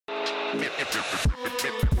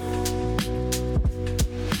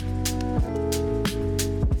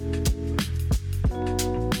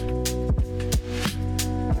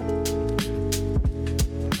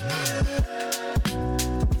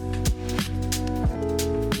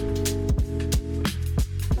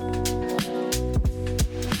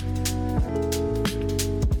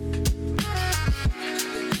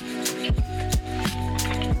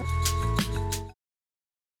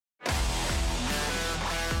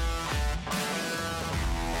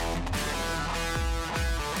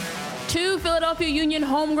Two Philadelphia Union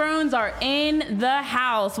homegrowns are in the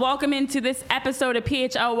house. Welcome into this episode of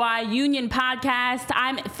PHLY Union Podcast.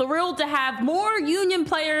 I'm thrilled to have more Union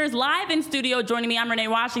players live in studio joining me. I'm Renee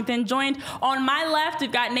Washington. Joined on my left,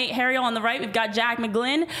 we've got Nate Harriel. On the right, we've got Jack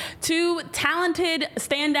McGlynn. Two talented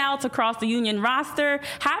standouts across the Union roster.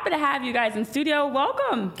 Happy to have you guys in studio.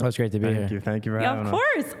 Welcome. Oh, it's great to be here. Thank you for having us. Of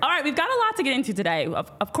course. All right, we've got a lot to get into today.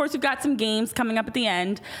 Of course, we've got some games coming up at the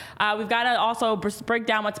end. We've got to also break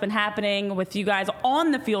down what's been happening with you guys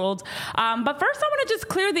on the field. But first, I want to just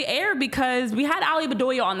clear the air because we had Ali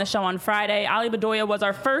Bedoya on the show on Friday. Ali Bedoya was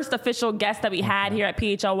our first official guest that we had here at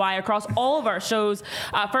PHLY across all of our shows.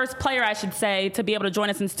 First player, I should say, to be able to join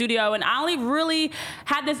us in studio. And Ali really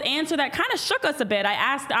had this answer that kind of shook us a bit. I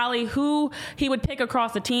asked Ali who he would pick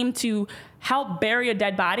across the team to help bury a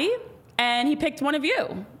dead body, and he picked one of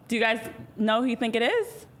you. Do you guys know who you think it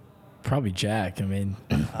is? Probably Jack. I mean,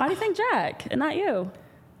 why do you think Jack and not you?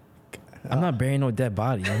 I'm not burying no dead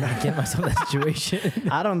body. I'm not getting myself in that situation.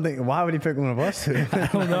 I don't think. Why would he pick one of us? I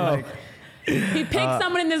don't know. He picked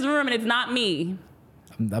someone in this room, and it's not me.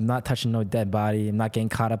 I'm not touching no dead body. I'm not getting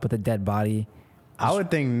caught up with a dead body. I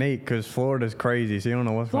would think Nate, because Florida's crazy, so you don't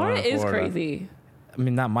know what's going on in Florida. Florida is crazy. I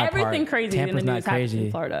mean, not my part. Everything crazy Tampa's in the news not happens crazy.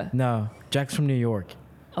 in Florida. No, Jack's from New York.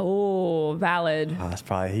 Oh, valid. Oh,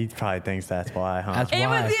 he probably thinks that's why, huh? That's It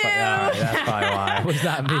why. was you. That's probably why. It was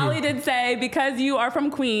not me. Ali did say because you are from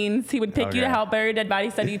Queens, he would pick you to Okay. help bury a dead body.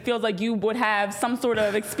 He said he feels like you would have some sort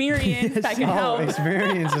of experience that can help.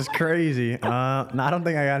 Experience is crazy. No, I don't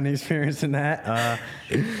think I got any experience in that.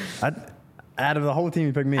 Out of the whole team,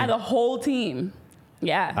 you picked me. Out of the whole team.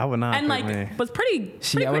 Yeah. I would not And pick me. was pretty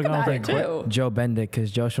See, I would quick have about gone it for too. Joe Bendick because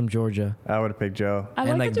Joe's from Georgia. I would have picked Joe. I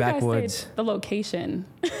and, like like, that you backwoods. guys say the location.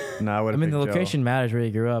 No, I would I have mean, picked the Joe. location matters where you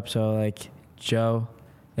grew up. So, like, Joe,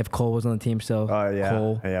 if Cole was on the team still, Oh, yeah.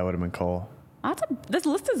 Cole. Yeah, I would have been Cole. This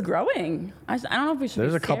list is growing. I don't know if we should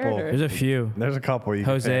There's be a couple. scared or- There's a few. There's a couple you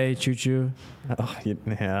can Jose, Choo Choo. pick. Oh,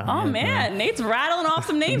 yeah. Oh, man. Nate's rattling off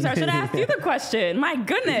some names. I should have asked you the question. My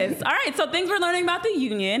goodness. All right. So things we're learning about the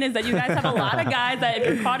Union is that you guys have a lot of guys that if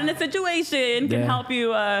you're caught in a situation can help you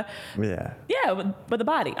with the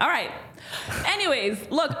body. All right.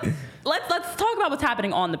 Anyways, look, let's talk about what's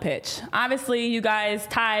happening on the pitch. Obviously, you guys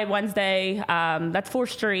tied Wednesday. That's 4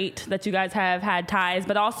 straight that you guys have had ties.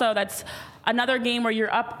 But also that's another game where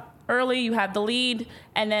you're up early, you have the lead,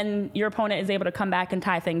 and then your opponent is able to come back and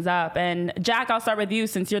tie things up. And Jack, I'll start with you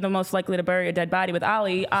since you're the most likely to bury a dead body with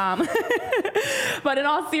Ali. But in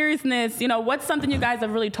all seriousness, what's something you guys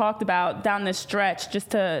have really talked about down this stretch just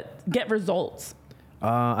to get results?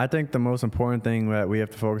 I think the most important thing that we have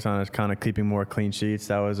to focus on is kind of keeping more clean sheets.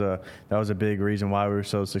 That was a big reason why we were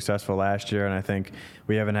so successful last year, and I think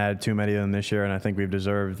we haven't had too many of them this year. And I think we've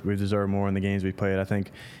deserved more in the games we played. I think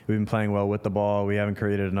we've been playing well with the ball. We haven't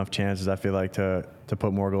created enough chances, I feel like, to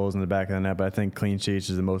put more goals in the back of the net. But I think clean sheets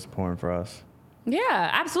is the most important for us. Yeah,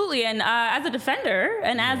 absolutely. And as a defender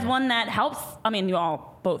and as one that helps, I mean, you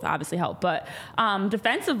all both obviously help, but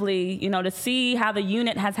defensively, to see how the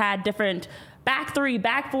unit has had different back 3,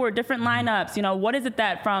 back 4, different lineups, what is it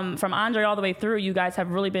that from Andre all the way through you guys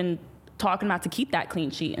have really been talking about to keep that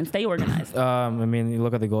clean sheet and stay organized? I mean, you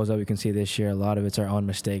look at the goals that we can see this year. A lot of it's our own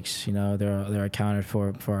mistakes. They're accounted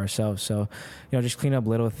for ourselves. So, just clean up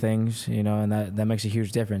little things. And that makes a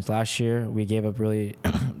huge difference. Last year we gave up really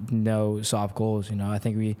no soft goals. I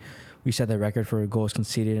think we set the record for goals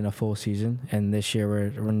conceded in a full season, and this year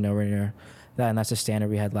we're nowhere near that, and that's the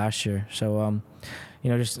standard we had last year. So,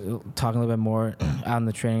 just talking a little bit more out in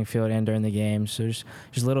the training field and during the games. So just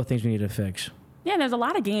little things we need to fix. Yeah, and there's a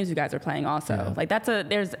lot of games you guys are playing also. Yeah. Like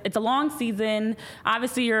it's a long season.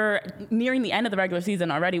 Obviously, you're nearing the end of the regular season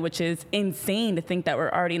already, which is insane to think that we're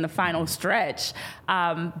already in the final stretch.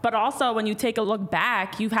 But also, when you take a look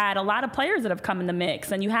back, you've had a lot of players that have come in the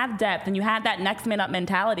mix, and you have depth, and you have that next man up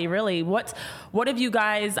mentality. Really, what have you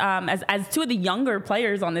guys, as two of the younger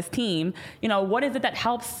players on this team, what is it that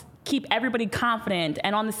helps keep everybody confident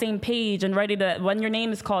and on the same page and ready to, when your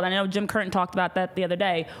name is called? I know Jim Curtin talked about that the other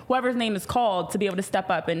day. Whoever's name is called, to be able to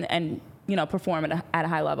step up and perform at a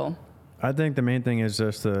high level. I think the main thing is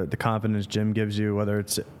just the confidence Jim gives you, whether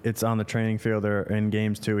it's on the training field or in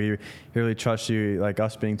games too. He really trusts you, like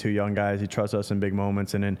us being two young guys. He trusts us in big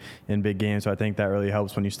moments and in big games. So I think that really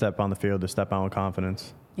helps when you step on the field to step out with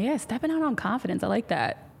confidence. Yeah, stepping out on confidence. I like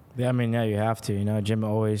that. Yeah, I mean, yeah, you have to. You know, Jim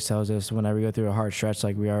always tells us whenever we go through a hard stretch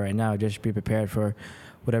like we are right now, just be prepared for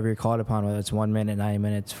whatever you're called upon, whether it's 1 minute, 90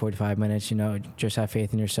 minutes, 45 minutes. You know, just have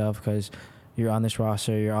faith in yourself because you're on this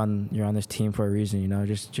roster, you're on this team for a reason. You know,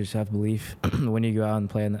 just have belief when you go out and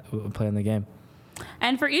play in the game.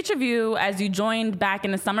 And for each of you, as you joined back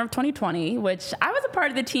in the summer of 2020, which I was a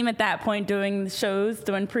part of the team at that point, doing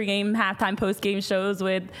pregame, halftime, postgame shows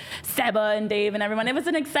with Seba and Dave and everyone. It was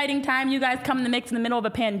an exciting time. You guys come in the mix in the middle of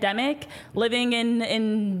a pandemic, living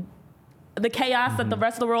in the chaos that the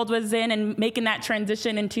rest of the world was in, and making that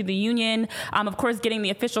transition into the union. Of course, getting the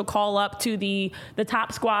official call up to the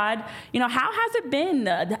top squad. You know, how has it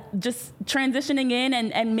been just transitioning in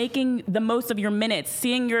and making the most of your minutes,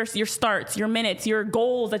 seeing your starts, your minutes, your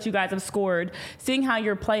goals that you guys have scored, seeing how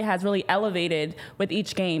your play has really elevated with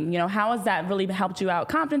each game? You know, how has that really helped you out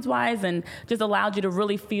confidence-wise and just allowed you to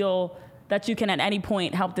really feel that you can at any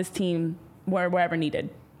point help this team wherever needed?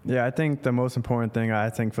 Yeah, I think the most important thing,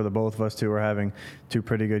 for the both of us too, we're having 2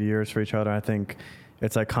 pretty good years for each other. I think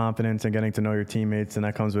it's like confidence and getting to know your teammates, and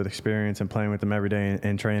that comes with experience and playing with them every day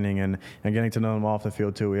in training and getting to know them off the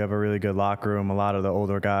field too. We have a really good locker room. A lot of the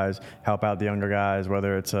older guys help out the younger guys,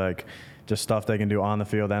 whether it's like just stuff they can do on the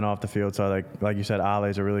field and off the field. So like you said,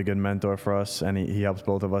 Ale's a really good mentor for us, and he helps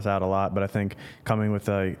both of us out a lot. But I think coming with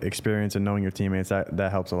experience and knowing your teammates, that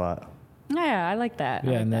helps a lot. Yeah, I like that.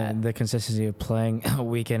 Yeah, and the consistency of playing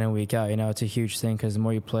week in and week out, you know, it's a huge thing because the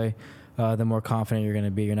more you play, the more confident you're going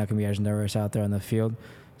to be. You're not going to be as nervous out there on the field.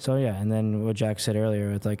 So, yeah, and then what Jack said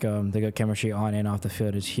earlier, with the good chemistry on and off the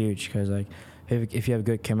field is huge because, if you have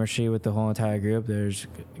good chemistry with the whole entire group, there's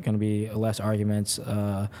going to be less arguments,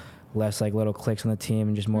 less little clicks on the team,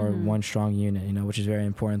 and just more one strong unit, you know, which is very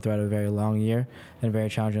important throughout a very long year and a very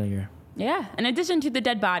challenging year. Yeah. In addition to the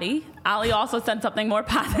dead body, Ali also said something more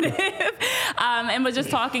positive and was just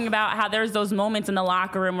talking about how there's those moments in the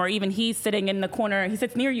locker room where even he's sitting in the corner, he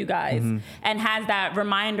sits near you guys and has that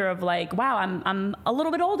reminder of wow, I'm a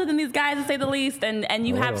little bit older than these guys, to say the least. And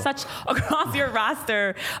you have such across your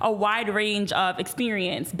roster a wide range of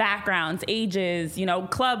experience, backgrounds, ages, you know,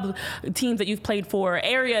 club teams that you've played for,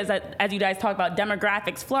 areas that, as you guys talk about,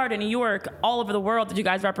 demographics, Florida, New York, all over the world that you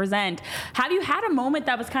guys represent. Have you had a moment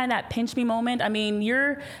that was kind of that pinch me moment? I mean,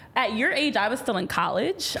 at your age, I was still in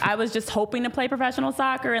college. I was just hoping to play professional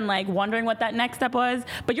soccer and wondering what that next step was,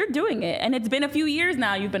 but you're doing it. And it's been a few years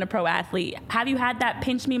now you've been a pro athlete. Have you had that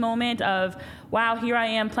pinch me moment of, wow, here I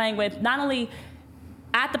am playing with not only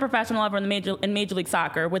at the professional level in Major League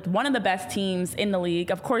Soccer with one of the best teams in the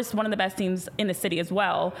league, of course, one of the best teams in the city as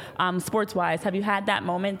well, sports-wise. Have you had that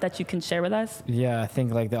moment that you can share with us? Yeah, I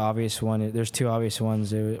think the obvious one, there's 2 obvious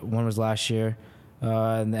ones. One was last year,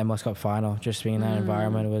 in the MLS Cup final, just being in that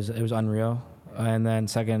environment, it was unreal. And then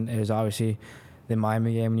second is obviously the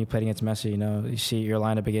Miami game when you played against Messi. You know, you see your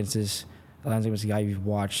lineup against this guy you've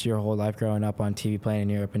watched your whole life growing up on TV playing in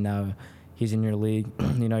Europe, and now he's in your league.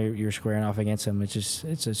 You know, you're squaring off against him. It's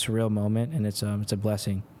a surreal moment, and it's a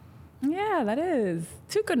blessing. Yeah, that is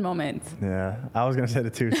 2 good moments. Yeah, I was gonna say the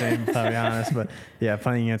 2 same, to be honest, but yeah,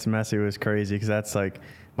 playing against Messi was crazy because that's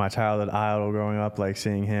my childhood idol growing up,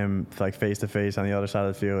 seeing him face to face on the other side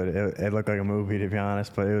of the field. It looked like a movie, to be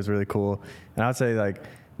honest, but it was really cool. And I'd say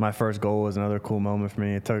my first goal was another cool moment for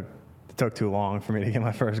me. It took too long for me to get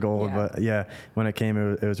my first goal, but yeah, when it came,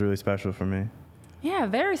 it was really special for me. Yeah,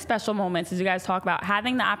 very special moments as you guys talk about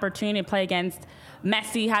having the opportunity to play against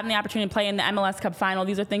Messi, having the opportunity to play in the MLS Cup final.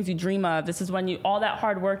 These are things you dream of. This is when all that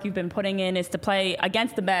hard work you've been putting in is to play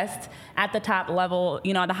against the best at the top level,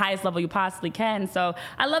 you know, the highest level you possibly can. So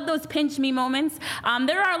I love those pinch me moments.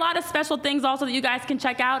 There are a lot of special things also that you guys can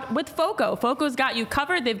check out with FOCO. FOCO's got you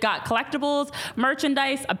covered. They've got collectibles,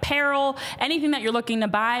 merchandise, apparel, anything that you're looking to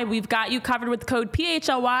buy. We've got you covered with code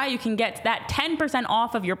PHLY. You can get that 10%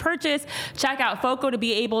 off of your purchase. Check out FOCO to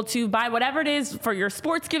be able to buy whatever it is for your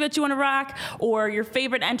sports gear that you want to rock or your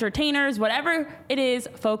favorite entertainers, whatever it is,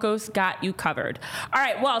 FOCO's got you covered. All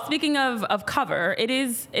right, well, speaking of cover, it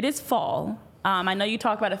is fall. I know you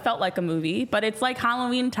talk about it felt like a movie, but it's like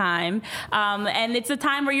Halloween time. And it's a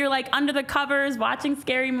time where you're under the covers, watching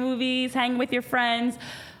scary movies, hanging with your friends.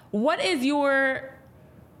 What is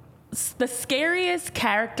the scariest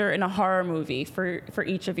character in a horror movie for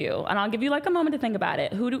each of you? And I'll give you a moment to think about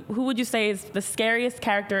it. Who would you say is the scariest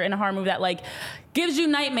character in a horror movie that gives you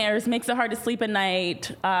nightmares, makes it hard to sleep at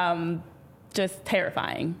night, just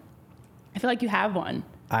terrifying? I feel like you have one.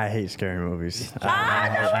 I hate scary movies.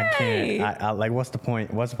 I can't. I like, what's the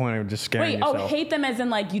point? What's the point of just scaring yourself? Oh, hate them as in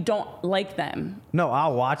like you don't like them. No,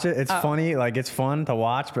 I'll watch it. It's funny. Like, it's fun to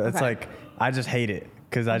watch, but it's like, I just hate it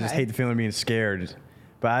because I just hate the feeling of being scared.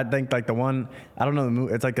 But I think like the one, I don't know the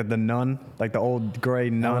movie. It's like the Nun, like the old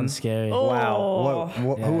gray nun. That one's scary. Oh. Wow,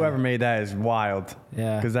 whoever made that is wild.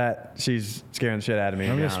 Yeah, because she's scaring the shit out of me.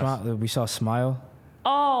 Remember we saw Smile.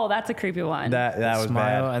 Oh, that's a creepy one. That was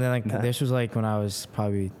Smile, bad. and then like this was like when I was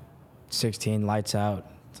probably 16. Lights Out.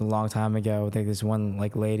 It's a long time ago. I think this one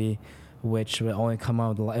like lady, which would only come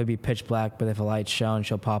on. It would be pitch black, but if a light's shown,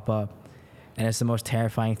 she'll pop up, and it's the most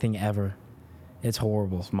terrifying thing ever. It's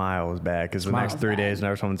horrible. Smile was bad because the next 3 days,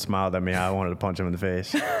 whenever someone smiled at me, I wanted to punch him in the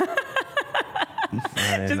face. Just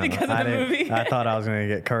because of the movie? I thought I was going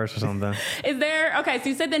to get cursed or something. Is there, okay, so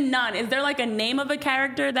you said the Nun. Is there like a name of a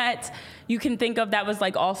character that you can think of that was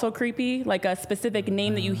like also creepy? Like a specific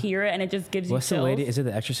name that you hear it and it just gives you What's chills? the lady? Is it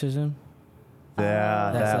The Exorcism? Yeah,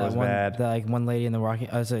 that was bad. Like one lady in the rocking,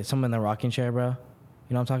 someone in the rocking chair, bro.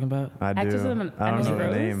 You know what I'm talking about? I do. Exorcism, I don't know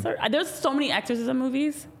the name. There's so many exorcism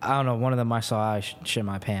movies. I don't know. One of them I saw, I shit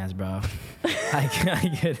my pants, bro. I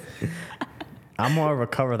could. I'm more of a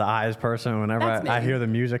cover the eyes person. Whenever I hear the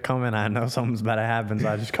music coming, I know something's about to happen, so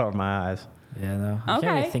I just cover my eyes. Yeah, no. I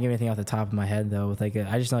can't really think of anything off the top of my head though. With like,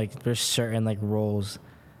 I just know like there's certain like roles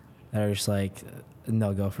that are just like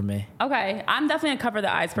no go for me. Okay, I'm definitely a cover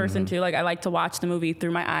the eyes person too. Like I like to watch the movie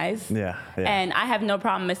through my eyes. Yeah. And I have no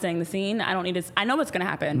problem missing the scene. I don't need to. I know what's gonna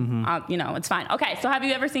happen. You know, it's fine. Okay, so have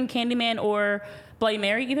you ever seen Candyman or Bloody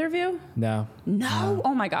Mary? Either of you? No.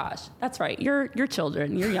 Oh my gosh, that's right. You're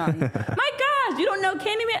children. You're young. My gosh, you don't know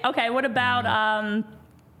Candyman? Okay, what about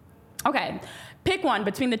Okay, pick one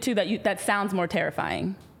between the two that sounds more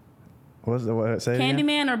terrifying. What say it again?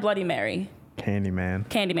 Candyman or Bloody Mary?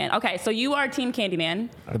 Candyman. Okay, so you are Team Candyman.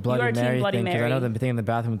 The Bloody Mary thing, because I know the thing in the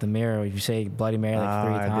bathroom with the mirror. If you say Bloody Mary like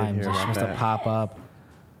 3 times, it's supposed to pop up.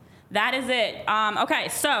 That is it. Okay,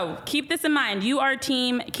 so keep this in mind. You are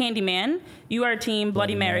Team Candyman. You are Team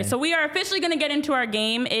Bloody Mary. So we are officially going to get into our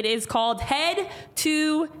game. It is called Head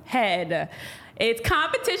to Head. It's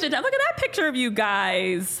competition. Look at that picture of you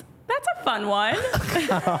guys. That's a fun one.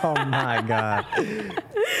 Oh my God.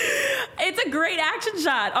 It's a great action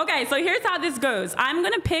shot. Okay, so here's how this goes. I'm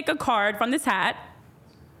gonna pick a card from this hat.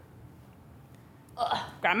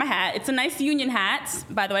 Grab my hat. It's a nice Union hat,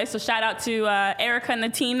 by the way, so shout out to Erica and the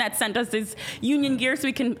team that sent us this Union gear so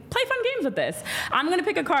we can play fun games with this. I'm gonna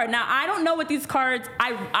pick a card. Now, I don't know what these cards,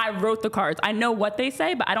 I wrote the cards. I know what they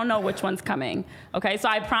say, but I don't know which one's coming. Okay, so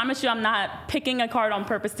I promise you I'm not picking a card on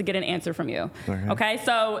purpose to get an answer from you. Okay,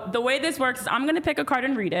 so the way this works is I'm gonna pick a card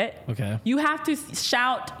and read it. Okay. You have to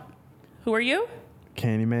shout, who are you?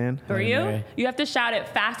 Candyman. Who are you? You have to shout it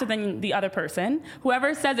faster than the other person.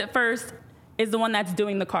 Whoever says it first is the one that's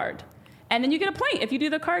doing the card. And then you get a point if you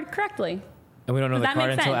do the card correctly. And we don't know the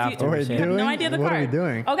card until after. You have no idea the card. What are we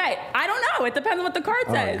doing? Okay, I don't know. It depends on what the card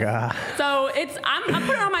says. Oh, God. So I'm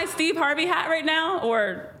putting on my Steve Harvey hat right now,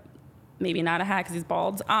 or maybe not a hat because he's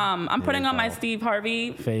bald. I'm putting on my Steve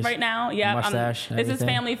Harvey face right now. Yeah, mustache. This is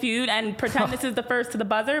Family Feud, and pretend this is the first to the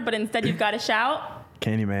buzzer, but instead you've got to shout.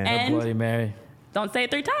 Candyman. And Bloody Mary. Don't say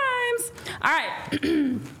it 3 times. All right.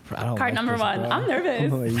 Card number 1. I'm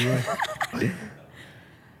nervous.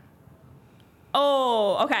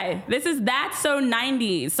 Oh, okay. This is That's So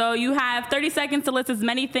 90s. So you have 30 seconds to list as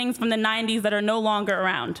many things from the 90s that are no longer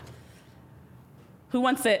around. Who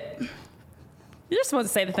wants it? You're just supposed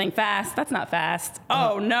to say the thing fast. That's not fast.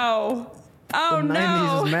 Oh, no. Oh, the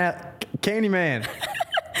no. 90s is Candyman.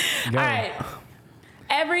 All right.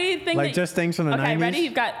 Everything like just things from the 90s? Okay, ready?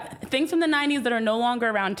 You've got things from the 90s that are no longer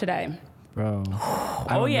around today. Bro. I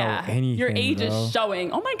don't know anything, your age is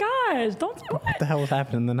showing. Oh my gosh. What the hell was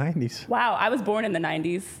happening in the 90s? Wow, I was born in the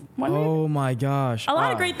 90s. Oh my gosh. A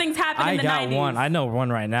lot of great things happened in the 90s. I got one. I know one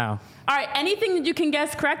right now. All right, anything that you can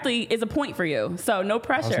guess correctly is a point for you. So no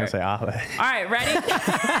pressure. I was going to say Ale. All right, ready?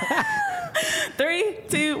 3,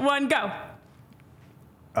 2, 1, go.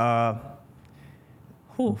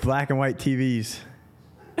 Black and white TVs.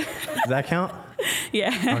 Does that count?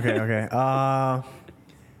 Yeah. Okay.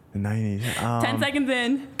 The 90s. 10 seconds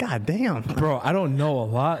in. God damn. Bro, I don't know a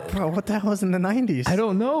lot. Bro, what the hell was in the 90s? I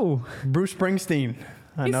don't know. Bruce Springsteen.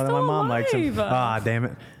 I He's know that my mom likes him. alive. Ah, damn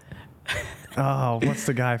it. Oh, what's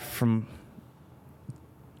the guy from...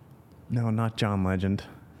 No, not John Legend.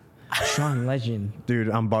 John Legend. Dude,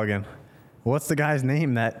 I'm bugging. What's the guy's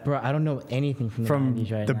name that... Bro, I don't know anything from the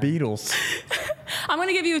 90s right the now. Beatles. I'm going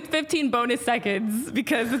to give you 15 bonus seconds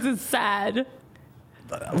because this is sad.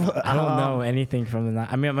 I don't know anything from the...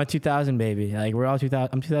 I mean, I'm a 2000 baby. Like, we're all 2000.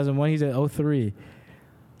 I'm 2001. He's at 03.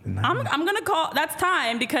 I'm gonna call. That's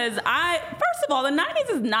time because first of all, the 90s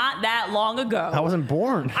is not that long ago. I wasn't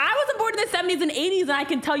born. I wasn't born in the 70s and 80s, and I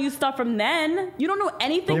can tell you stuff from then. You don't know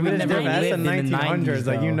anything from the 90s. That's the 1900s.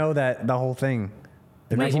 Like you know that the whole thing.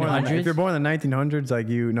 If you're born in the 1900s, like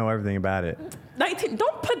you know everything about it.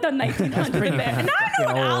 Don't put the 1900s in there. And now I know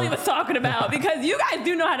what Ali was talking about because you guys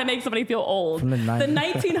do know how to make somebody feel old. The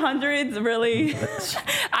 1900s, really.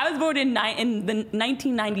 I was born in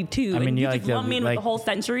 1992. I mean, you just lump me in with the whole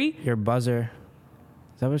century. Your buzzer.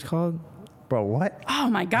 Is that what it's called? Bro, what? Oh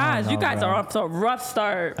my gosh, you guys are off to a rough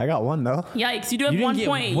start. I got one though. Yikes, you do have 1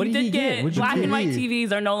 point. What you did you get black and white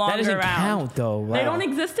TVs are no longer around. That doesn't count though. Wow. They don't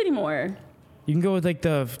exist anymore. You can go with like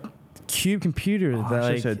the cube computer.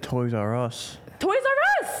 I said Toys R Us. Toys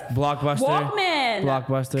R Us. Blockbuster. Walkman.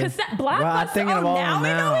 Blockbuster. Cassette. Blockbuster. Well, I'm thinking of all now of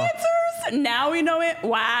them we now. know answers. Now we know it.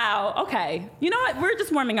 Wow. Okay. You know what? We're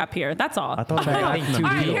just warming up here. That's all. I thought all right,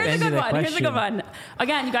 here's a good one.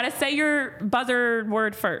 Again, you got to say your buzzer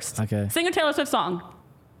word first. Okay. Sing a Taylor Swift song.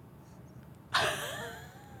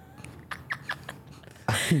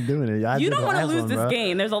 I'm doing it. You don't want to lose this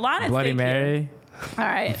game. There's a lot at Bloody stake Mary. Here. All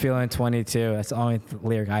right. I'm feeling 22. That's the only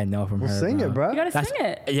lyric I know from her. Sing it, bro. You gotta sing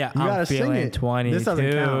it. Yeah, I'm feeling 22. This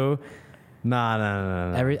doesn't count.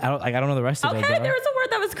 Nah. I don't know the rest of it. Okay, there was a word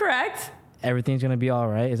that was correct. Everything's gonna be all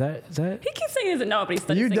right. Is that? He keeps saying he doesn't know, but he's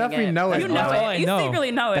still singing it. You definitely know it. You know it. You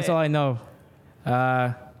secretly know it. That's all I know.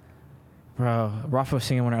 Bro, Rafa was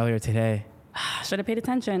singing one earlier today. Should have paid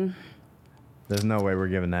attention. There's no way we're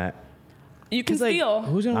giving that. You can steal.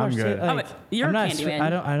 Who's gonna watch good. You're a Candyman.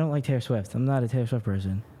 I don't like Taylor Swift. I'm not a Taylor Swift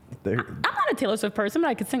person. I'm not a Taylor Swift person, but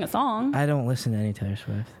I could sing a song. I don't listen to any Taylor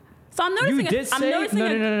Swift. So I'm noticing.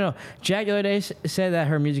 No. Jack the other day said that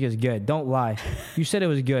her music is good. Don't lie. You said it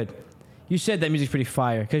was good. You said that music's pretty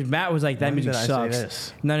fire. Because Matt was like, that music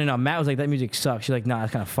sucks. No. Matt was like, that music sucks. She's like, nah,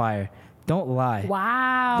 it's kind of fire. Don't lie.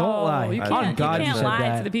 Wow. Don't lie. You can't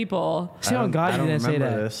lie to the people. Say on God you didn't say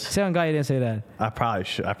that. Say on God you didn't say that. I probably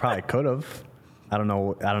should. I probably could have. I don't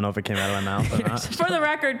know if it came out of my mouth or not. For the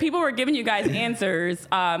record, people were giving you guys answers.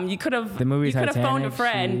 You could have phoned a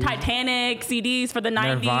friend. Titanic, CDs for the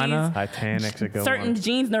 90s. Nirvana. Titanic's a good Certain one.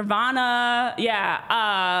 jeans, Nirvana.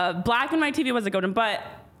 Yeah. Black and white TV was a good one. But,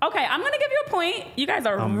 okay, I'm going to give you a point. You guys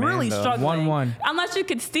are really struggling. 1-1. Unless you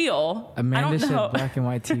could steal. Amanda I don't know. said black and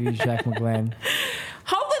white TV, Jack McGlynn.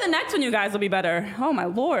 Hopefully the next one you guys will be better. Oh, my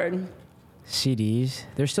Lord. CDs.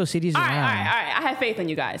 There's still CDs around. All right. I have faith in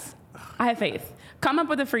you guys. I have faith. Come up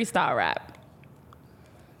with a freestyle rap.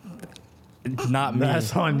 Not me.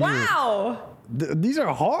 That's on you. Wow. These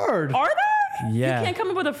are hard. Are they? Yeah. You can't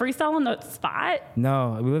come up with a freestyle on the spot?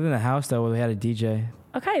 No, we lived in a house though where we had a DJ.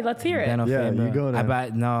 Okay, let's hear it. You go then. I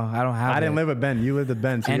don't have it. I didn't live with Ben. You lived with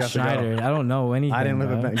Ben. So and you have Schneider. To go. I don't know anything. I didn't live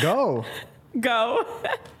with Ben. Go.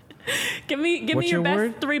 Give me your best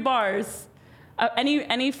word? 3 bars.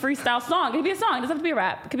 Any freestyle song. It could be a song. It doesn't have to be a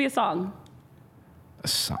rap. It could be a song. A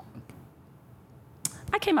song.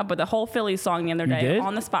 I came up with a whole Philly song the other day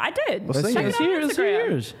on the spot. I did. Well, sing it. Let's hear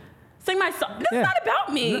yours. Sing my song. This is not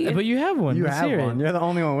about me. But you have one. You have one. You're the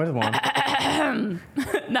only one with one.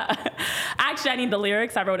 No. Actually, I need the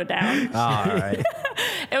lyrics. I wrote it down. All right.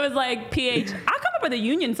 It was like PH. I'll come up with a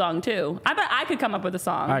Union song, too. I bet I could come up with a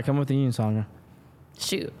song. All right, come up with a Union song.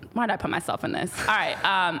 Shoot. Why did I put myself in this? All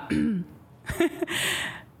right.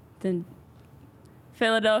 Then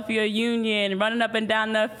Philadelphia Union running up and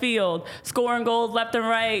down the field, scoring goals left and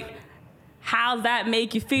right. How's that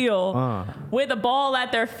make you feel? With a ball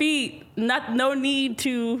at their feet, no need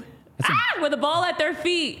to. With a ball at their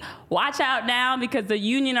feet. Watch out now because the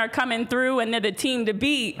Union are coming through and they're the team to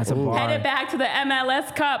beat. Headed back to the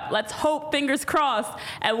MLS Cup. Let's hope, fingers crossed.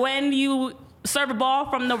 And when you serve a ball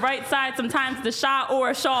from the right side, sometimes the shot or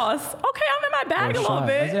a shots. Okay, I'm in my bag a little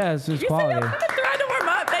bit. Yeah, it's just quality. I'm trying to warm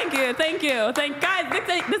up. Thank you.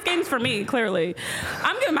 Guys, this game's for me, clearly.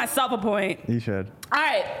 I'm giving myself a point. You should. All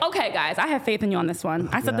right. Okay, guys. I have faith in you on this one.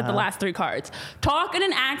 I said that the last 3 cards. Talk in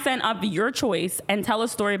an accent of your choice and tell a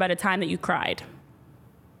story about a time that you cried.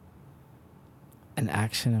 An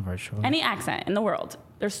accent of our choice? Any accent in the world.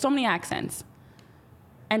 There's so many accents.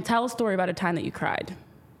 And tell a story about a time that you cried.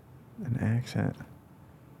 An accent.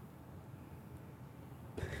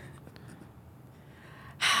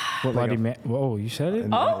 Bloody Mary. Whoa, you said it?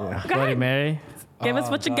 Oh, yeah. Bloody Mary. Give us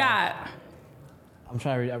what you got. I'm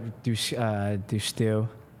trying to do stew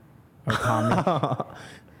or comedy.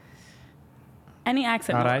 Any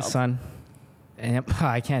accent. All right, son. And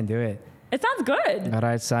I can't do it. It sounds good. All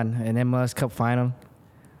right, son. An MLS Cup final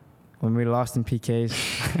when we lost in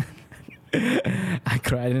PKs. I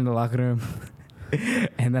cried in the locker room.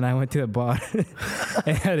 And then I went to the bar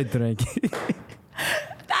and had a drink.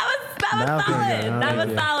 That That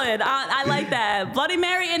was solid. I like that. Bloody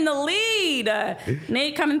Mary in the lead.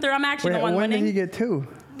 Nate coming through. I'm actually the one when winning. Did he get 2?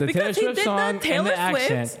 The Because Taylor Swift song and the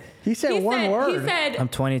accent. He said one word. He said, I'm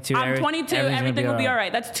 22. I'm 22. Everything will be all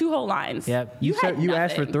right. That's 2 whole lines. Yep. You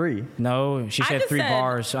asked for 3. No, she said 3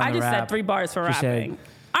 bars on the rap. I just said 3 bars for rapping.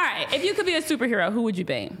 All right. If you could be a superhero, who would you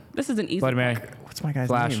be? This is an easy Bloody Mary. What's my guy's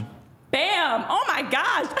Flash. name? Bam. Oh, my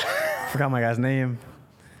gosh. Forgot my guy's name.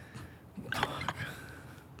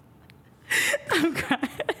 I'm crying.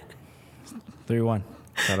 3-1.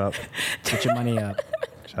 Shut up. Get your money up.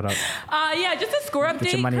 Shut up. Yeah, just a score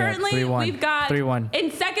update. Currently, we've got 3-1.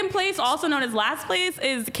 In second place, also known as last place,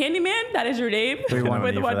 is Candyman. That is your name. 3-1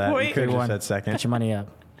 with 1 point. You could have just said second. Get your money up.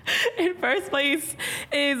 In first place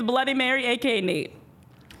is Bloody Mary, aka Nate.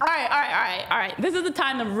 All right. This is the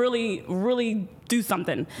time to really do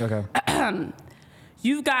something. Okay.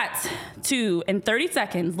 You've got to, in 30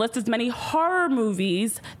 seconds, list as many horror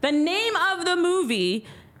movies, the name of the movie,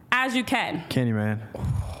 as you can. Candyman.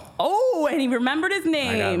 Oh, and he remembered his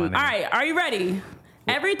name. I got my name. All right, are you ready?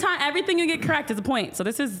 Everything you get correct is a point. So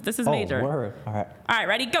this is major. Word. All right,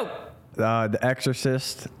 ready? Go. The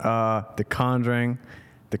Exorcist, The Conjuring,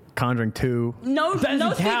 The Conjuring 2. No sequels.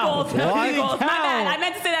 No sequels. My count. bad. I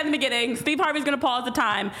meant to say that in the beginning. Steve Harvey's gonna pause the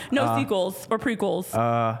time. No sequels or prequels.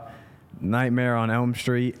 Nightmare on Elm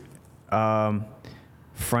Street,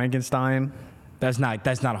 Frankenstein. That's not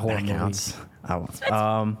a horror movie. Counts. I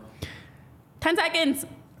won't. 10 seconds.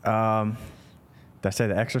 Did I say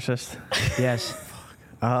The Exorcist? Yes.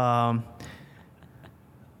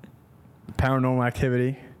 Paranormal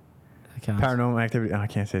Activity. That counts. Paranormal Activity. Oh, I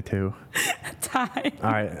can't say 2. Time.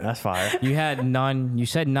 All right, that's fire. You had none. You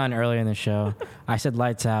said none earlier in the show. I said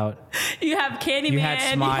Lights Out. You have Candyman. You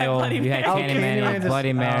had Smile. You had Candyman and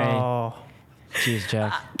Bloody Mary. Oh. Jeez,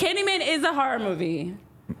 Jeff. Candyman is a horror movie.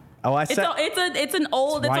 Oh, I said. It's an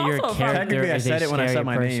old. It's Why also your a horror. character Technically, I is said a it when I said scary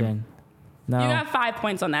my person. name. No. You got 5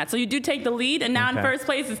 points on that. So you do take the lead, and now in Okay. first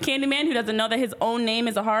place is Candyman, who doesn't know that his own name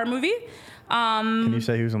is a horror movie. Can you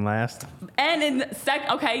say who's in last? And in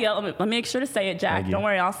let me make sure to say it, Jack. Thank you. Don't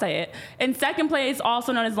worry, I'll say it. In second place,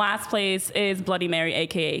 also known as last place, is Bloody Mary,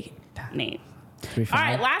 aka Nate. 3-5. All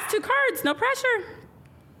right, last 2 cards, no pressure.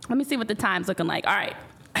 Let me see what the time's looking like. All right.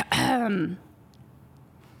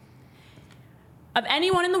 Of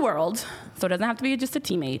anyone in the world, so it doesn't have to be just a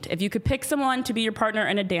teammate. If you could pick someone to be your partner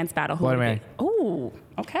in a dance battle, who would Bloody it be? Oh,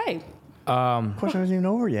 okay. Question isn't even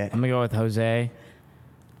over yet. I'm gonna go with Jose.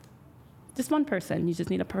 Just one person. You just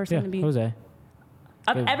need a person Yeah, to be. Jose.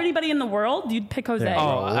 Of everybody in the world, you'd pick Jose. Yeah.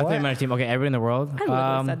 Oh, I thought What? you meant a team. Okay, everybody in the world. I would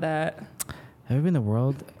have said that. Everybody in the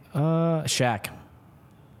world. Shaq.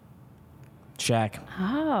 Shaq.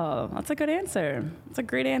 Oh, that's a good answer. That's a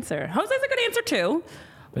great answer. Jose's a good answer too.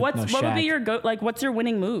 But What no, would be Shaq. your what's your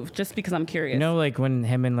winning move? Just because I'm curious. You know, like when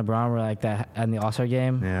him and LeBron were like that in the All-Star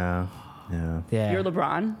game. Yeah. Yeah. You're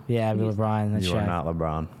LeBron. Yeah, I'd be LeBron. That's You Shaq. are not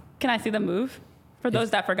LeBron. Can I see the move? For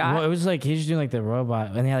those that forgot. Well, it was like he's just doing like the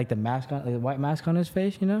robot, and he had like the mask on, like the white mask on his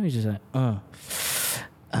face. You know, he's just like,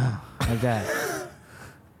 like that.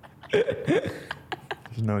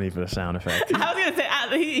 There's no need for the sound effect. I was gonna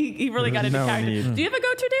say he really got into No character. need. Do you have a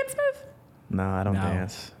go-to dance move No, I don't No.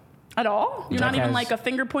 dance. at all? You're not Jack even has- like a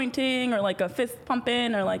finger pointing or like a fist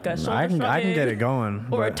pumping or like a shoulder I can shrugging get it going.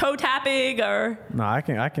 or a but- toe tapping or No, I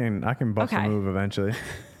can bust Okay. a move eventually.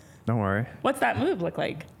 Don't worry. what's that move look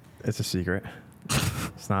like? It's a secret.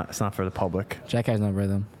 It's not for the public. Jack has no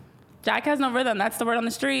rhythm. Jack has no rhythm. That's the word on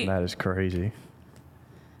the street. That is crazy.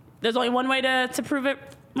 There's only one way to prove it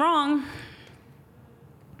wrong.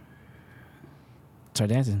 Start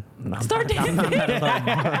dancing. Start dancing. All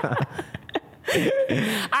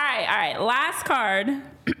right. Last card.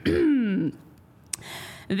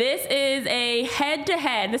 This is a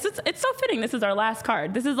head-to-head. It's so fitting. This is our last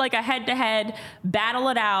card. This is like a head-to-head, battle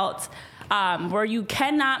it out, where you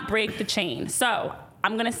cannot break the chain. So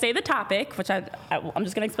I'm gonna say the topic, which I'm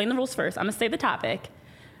just gonna explain the rules first. I'm gonna say the topic,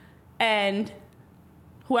 and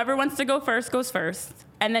whoever wants to go first goes first,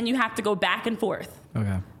 and then you have to go back and forth,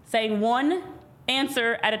 Okay. saying one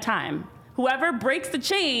answer at a time. Whoever breaks the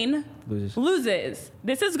chain loses.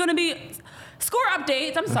 This is going to be score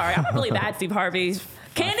updates. I'm sorry. I'm really bad, Steve Harvey.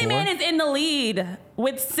 Candyman is in the lead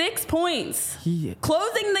with 6 points.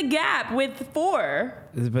 Closing the gap with 4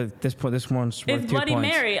 But this one's worth is 2 Bloody points.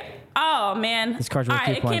 Mary. Oh, man. This card's All worth right,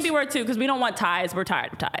 2 it can't points. be worth 2 because we don't want ties. We're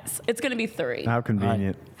tired of ties. It's going to be 3. How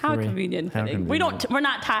convenient. How 3. convenient. How Fitting. convenient. We're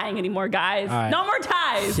not tying anymore, guys. All right. No more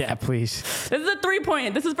ties. Yeah, please. This is a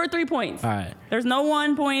 3-point. This is for 3 points. All right. There's no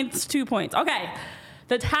 1 point, 2 points. Okay.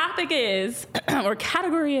 The topic is, or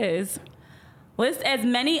category is, list as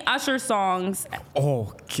many Usher songs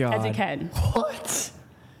Oh God. as you can. What?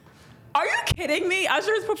 Are you kidding me?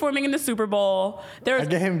 Usher is performing in the Super Bowl. There's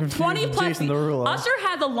 20 plus. Jason Derulo. Usher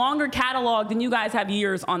has a longer catalog than you guys have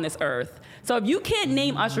years on this earth. So if you can't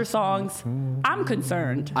name Usher songs, I'm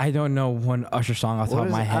concerned. I don't know one Usher song off the top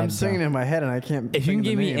of my head. I'm singing in my head and I can't. If you can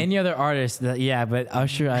give me any other artist, but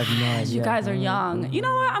Usher, I have no idea. You guys are young. You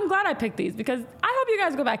know what? I'm glad I picked these because I hope you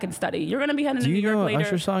guys go back and study. You're gonna be heading to New York later. Do you know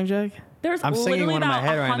Usher song, Jack? I'm singing one in my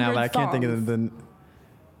head right now, but I can't think of the.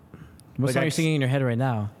 What song are you singing in your head right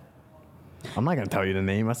now? I'm not gonna tell you the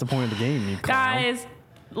name. That's the point of the game, you clown. Guys.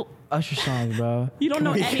 Usher song, bro. You don't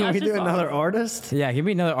know any Usher songs. Can we do another artist? Yeah, give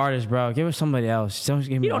me another artist, bro. Give us somebody else. Don't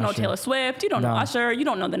give me You don't know Usher. Taylor Swift. You don't know Usher. You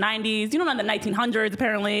don't know the 90s. You don't know the 1900s,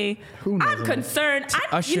 apparently. I'm concerned.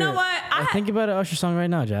 Usher, you know what? think about an Usher song right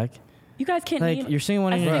now, Jack. You guys can't Like, name you're singing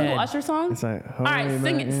one in your a head. single Usher song? It's like, all right,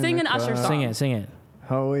 sing an Usher song. Sing it.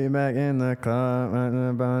 Hold you back in the club,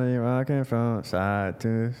 the body rocking from side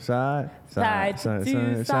to side. Side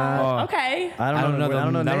to side. Oh. Okay. I don't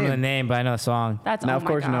know the name, but I know the song. That's now, of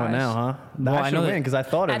course, you know it now, huh? Well, I should win because I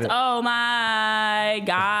thought of it. Oh my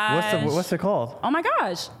gosh. What's it called? Oh my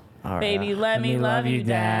gosh. All right. Baby, let me love you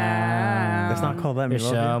down. It's not called Let Me There's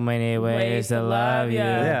Love You. so many ways to love you.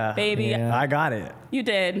 Yeah. Baby. Yeah. I got it. You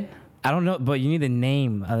did. I don't know, but you need the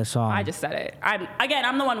name of the song. I just said it.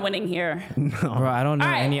 I'm the one winning here. Bro, I don't know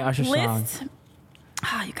any Usher song.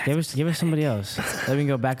 You guys Give us somebody else. Let me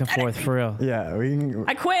go back and forth for real. Yeah, we can.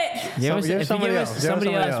 I quit. If you give us somebody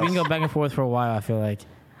else, we can go back and forth for a while, I feel like.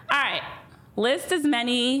 All right. List as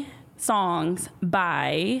many songs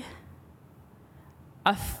by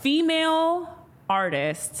a female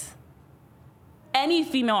artist. Any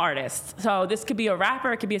female artist. So this could be a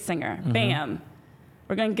rapper, it could be a singer. Mm-hmm. Bam.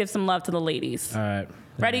 We're going to give some love to the ladies. All right.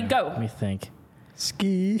 Ready? Go. Let me think.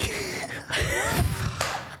 Ski.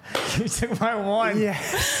 You took my one.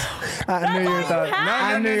 Yes. I knew you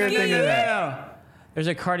were thinking of that. There's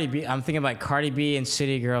a Cardi B. I'm thinking about Cardi B and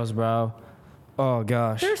City Girls, bro. Oh,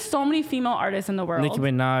 gosh. There's so many female artists in the world. Nicki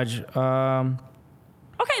Minaj.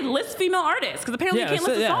 Okay, list female artists, because apparently you can't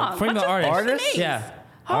list a song. Female artists. Yeah.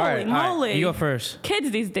 Holy moly. All right, you go first.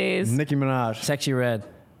 Kids these days. Nicki Minaj. Sexy Red.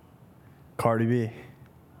 Cardi B.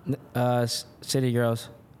 City Girls.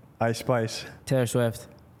 Ice Spice. Taylor Swift.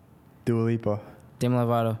 Dua Lipa. Demi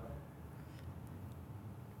Lovato.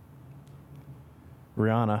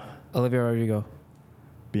 Rihanna. Olivia Rodrigo.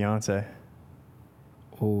 Beyonce.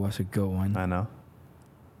 Oh, that's a good one. I know.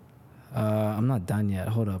 I'm not done yet.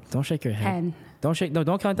 Hold up. Don't shake your head. 10. Don't shake. No,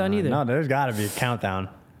 don't count down either. No, there's got to be a countdown.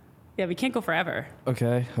 Yeah, we can't go forever.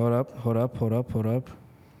 Okay. Hold up.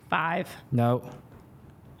 5. No.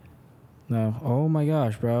 Oh my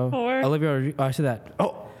gosh, bro. 4. Olivia Rodrigo. Oh, I said that.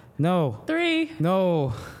 Oh. No. 3.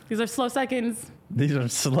 No. These are slow seconds. These are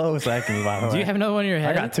slow seconds, by the way. Do you have another one in your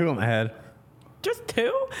head? I got 2 in my head. Just 2?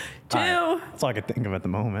 2. That's all I could think of at the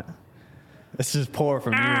moment. It's just poor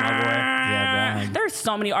from you, my boy. Yeah, Brian. There's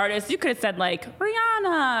so many artists. You could have said like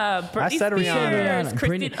Rihanna, Britney I said Spears, Rihanna.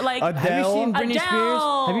 Christina, like Adele. Have you seen Britney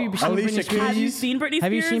Adele. Spears? Have you seen Alicia Britney Spears? Have you seen Britney Spears?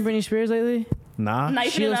 Have you seen Britney Spears lately? Nah.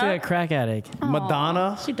 Knifing She it looks up? like a crack addict. Aw,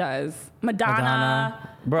 Madonna. She does. Madonna.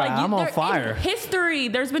 Bro, I'm on fire. In history,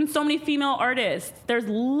 there's been so many female artists. There's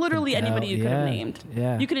literally anybody you could have named.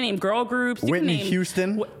 Yeah. You could have named girl groups. You Whitney could name,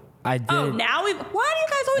 Houston. I did. Oh, now why do you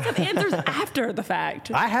guys always have answers after the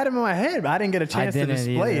fact? I had him in my head, but I didn't get a chance to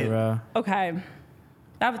display it. Bro. Okay.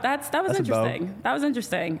 That was That's interesting. That was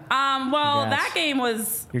interesting. Well, Yes. that game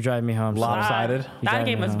was You're driving me home. Lopsided. That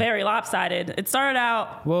game was very lopsided. It started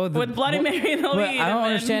out with Bloody Mary in the lead. I don't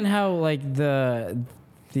understand how like the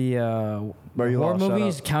Bro, you horror lost, shut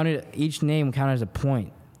movies up. counted, each name counted as a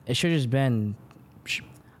point. It should have just been.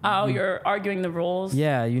 Oh, you're arguing the rules?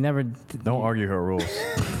 Yeah, you never. Don't argue her rules.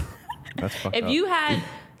 That's fucked If up. you had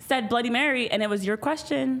said Bloody Mary and it was your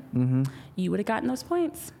question, you would have gotten those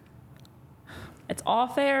points. It's all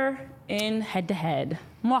fair in head-to-head.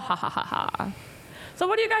 Mwahahaha. So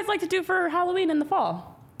what do you guys like to do for Halloween in the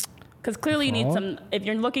fall? Because clearly you need Fall? some, if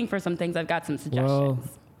you're looking for some things, I've got some suggestions. Well,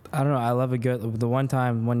 I don't know. I love a good. The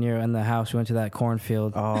one year in the house, we went to that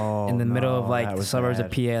cornfield in the middle of like the suburbs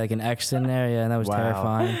of PA, like in Exton area, and that was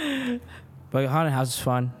terrifying. But haunted house is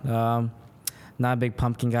fun. Not a big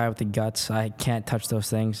pumpkin guy with the guts. I can't touch those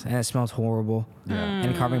things, and it smells horrible. Yeah.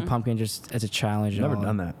 And carving pumpkin just it's a challenge. Never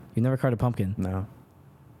done that. You never carved a pumpkin? No.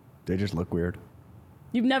 They just look weird.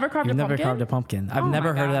 You've never carved a pumpkin? You've never carved a pumpkin. I've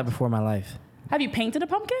never heard of that before in my life. Have you painted a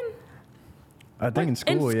pumpkin? I think in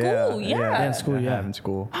school, in school, yeah. Yeah, in school, I yeah. have in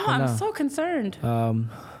school. Oh, I'm so concerned.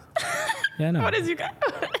 Yeah, no. What is you got?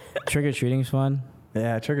 Trick or treating's fun.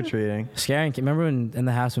 Yeah, trick or treating. Scaring. Remember in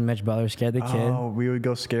the house when Mitch Butler scared the kid? Oh, we would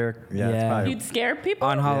go scare. Yeah, Yeah. That's probably, You'd scare people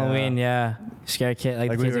On Halloween, yeah. Scare kid,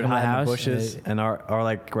 like the we kids would in the hide in house. the bushes, and our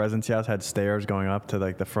like residency house had stairs going up to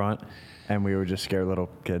like the front, and we would just scare little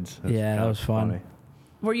kids. Yeah, that was fun. Funny.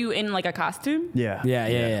 Were you in like a costume? Yeah.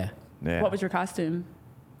 Yeah. What was your costume?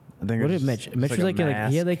 I think What it did was Mitch? Mitch was like he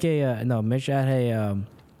had like Mitch had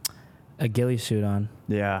a ghillie suit on.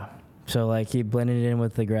 Yeah. So like he blended in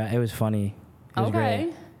with the grass. It was funny. It was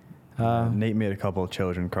Okay. great. Nate made a couple of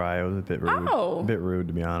children cry. It was a bit rude. Oh. A bit rude,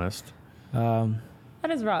 to be honest. That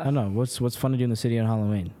is rough. I don't know. What's fun to do in the city on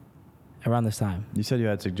Halloween around this time? You said you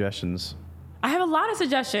had suggestions. I have a lot of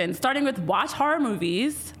suggestions, starting with watch horror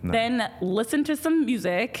movies, No. then listen to some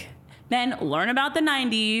music, then learn about the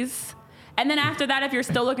 90s. And then after that, if you're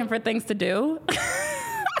still looking for things to do,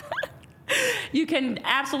 you can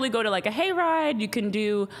absolutely go to like a hayride. You can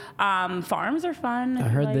do farms are fun. I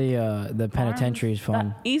heard Like the penitentiary is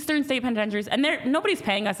fun. Eastern State Penitentiaries, and nobody's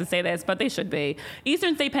paying us to say this, but they should be.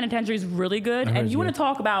 Eastern State Penitentiary is really good. I heard And it's you want good. to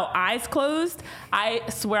talk about eyes closed? I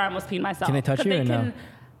swear I almost peed myself. Can they touch 'Cause you or no?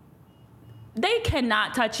 They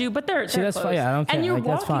cannot touch you, but they're that's close. fine. Yeah, I don't care. And you're Like,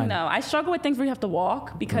 that's walking fine. though. I struggle with things where you have to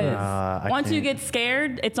walk because I once you can't. get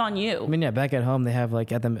scared, it's on you. I mean, yeah, back at home they have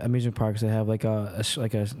like at the amusement parks they have like a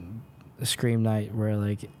scream night where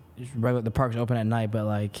like the park's open at night, but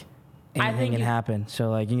like I anything think can you- happen.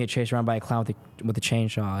 So like you can get chased around by a clown with a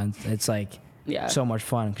chainsaw, and it's like Yeah. so much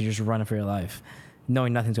fun because you're just running for your life,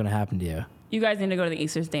 knowing nothing's gonna happen to you. You guys need to go to the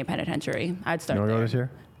Eastern State Penitentiary. I'd start You want to there. go this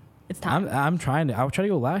year? It's time. I'm trying to. I would try to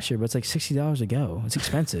go last year, but it's like $60 to go. It's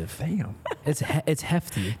expensive. Damn. It's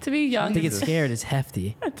hefty. to be young. To get scared is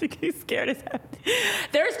hefty. to get scared is hefty.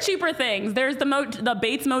 There's cheaper things. There's the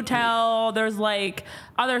Bates Motel. There's like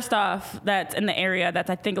other stuff that's in the area that's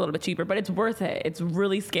I think a little bit cheaper, but it's worth it. It's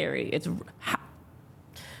really scary.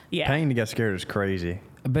 Yeah. Paying to get scared is crazy.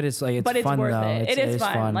 But it's like But it's fun worth though. it. It is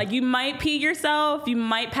fun. Like you might pee yourself, you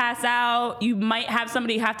might pass out, you might have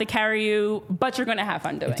somebody have to carry you, but you're gonna have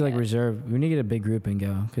fun doing You have to like it. reserve. We need to get a big group and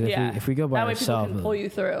go because Yeah. if we go by that way people ourselves, can pull you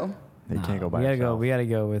through. You can't go by we gotta yourself. go. We gotta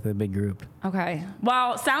go with a big group. Okay.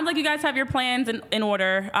 Well, sounds like you guys have your plans in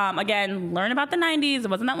order. Again, learn about the 90s. It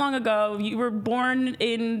wasn't that long ago. You were born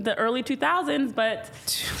in the early 2000s, but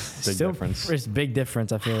Big difference. It's big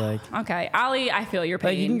difference. I feel like okay. Ali, I feel your pain.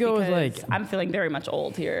 Like, you can go with, because like- I'm feeling very much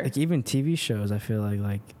old here. like even TV shows. I feel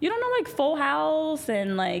like You don't know like Full House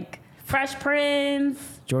and like Fresh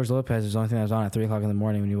Prince. George Lopez is the only thing that was on at 3:00 in the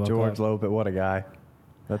morning when you woke George up. Lopez, what a guy.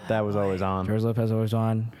 That was always on. George Lopez always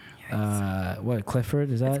on. What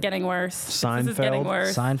Clifford is that? It's getting worse. This is getting Seinfeld?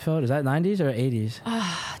 worse. Seinfeld is that 90s or 80s?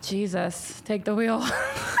 Jesus, take the wheel.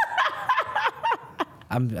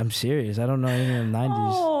 I'm serious. I don't know anything in the 90s.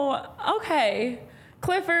 Oh, okay.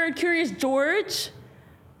 Clifford, Curious George,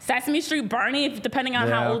 Sesame Street, Barney, depending on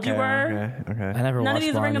how old you were. Okay. I never None of watched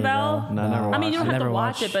these ring a Barney, bell? though. No, I never I mean, you don't I have to never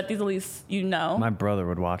watch watched- it, but these at least you know. My brother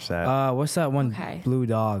would watch that. What's that one? Okay. Blue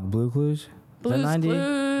Dog, Blue Clues. Is that Blues 90?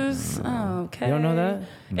 Clues. Oh, okay. You don't know that?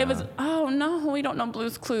 It was. Oh no, we don't know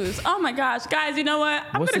Blues Clues. Oh my gosh, guys, you know what?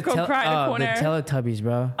 I'm What's gonna go cry in a corner. The Teletubbies,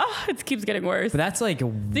 bro. Oh, it keeps getting worse. But that's like.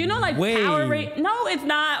 Do you know like way, Power Rangers? No, it's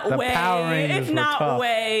not The way. Power Rangers It's were not tough.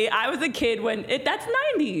 way. I was a kid when that's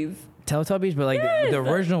 90s. Teletubbies, but like Yes. the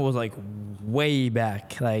original was like way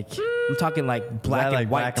back. Like I'm talking like black and like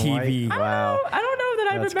white black and white? TV. Wow. I don't know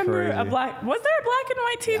that I That's remember a crazy. black. Was there a black and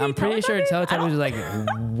white TV? I'm pretty sure I Teletubbies don't- was like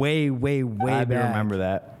way I do back. remember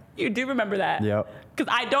that. You do remember that? Yep.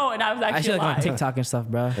 Because I don't, and I was I actually see like on alive. TikTok and stuff,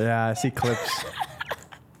 bro. Yeah, I see clips.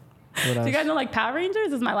 What Do else? you guys know like Power Rangers?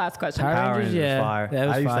 This is my last question. Power Power Rangers, Rangers, yeah. fire. That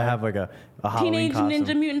was I used to fire. have like a Halloween Teenage costume.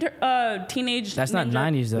 Ninja Mutant. Teenage. That's not Ninja.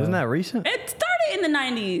 90s though. Isn't that recent? It started in the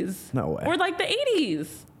 90s. No way. Or like the 80s.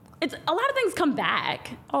 It's a lot of things come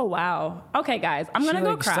back. Oh wow. Okay, guys, I'm gonna See,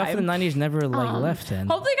 go like, cry. Stuff in the 90s never like left then.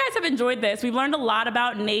 Hopefully you guys have enjoyed this. We've learned a lot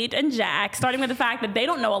about Nate and Jack, starting with the fact that they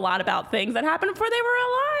don't know a lot about things that happened before they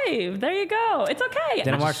were alive. There you go. It's okay.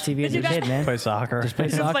 Didn't watch TV as Did a you kid, guys- man. Play soccer. Just play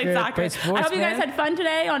Just soccer. played soccer. Play sports, I hope you guys man. had fun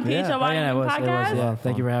today on PHLY Oh, yeah, it was. podcast. Yeah,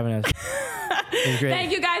 thank you for having us. It was great.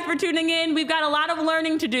 Thank you guys for tuning in. We've got a lot of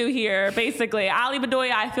learning to do here, basically. Ali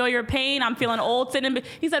Bedoya, I feel your pain. I'm feeling old sitting.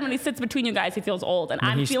 He said when he sits between you guys, he feels old. And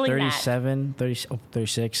I'm He's feeling 37,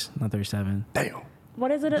 36, not 37. Damn. that.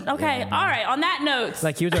 What is it? Okay. All right. On that note.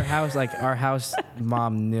 Like he was our house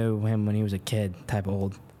mom knew him when he was a kid, type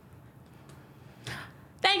old.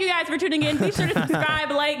 Thank you guys for tuning in. Be sure to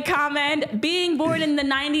subscribe, like, comment. Being born in the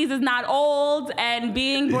 90s is not old, and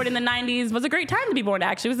being born in the 90s was a great time to be born,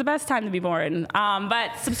 actually. It was the best time to be born.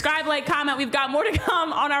 But subscribe, like, comment. We've got more to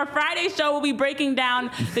come on our Friday show. We'll be breaking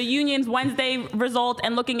down the Union's Wednesday result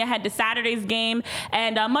and looking ahead to Saturday's game,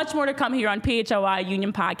 and much more to come here on PHOI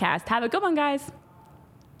Union Podcast. Have a good one, guys.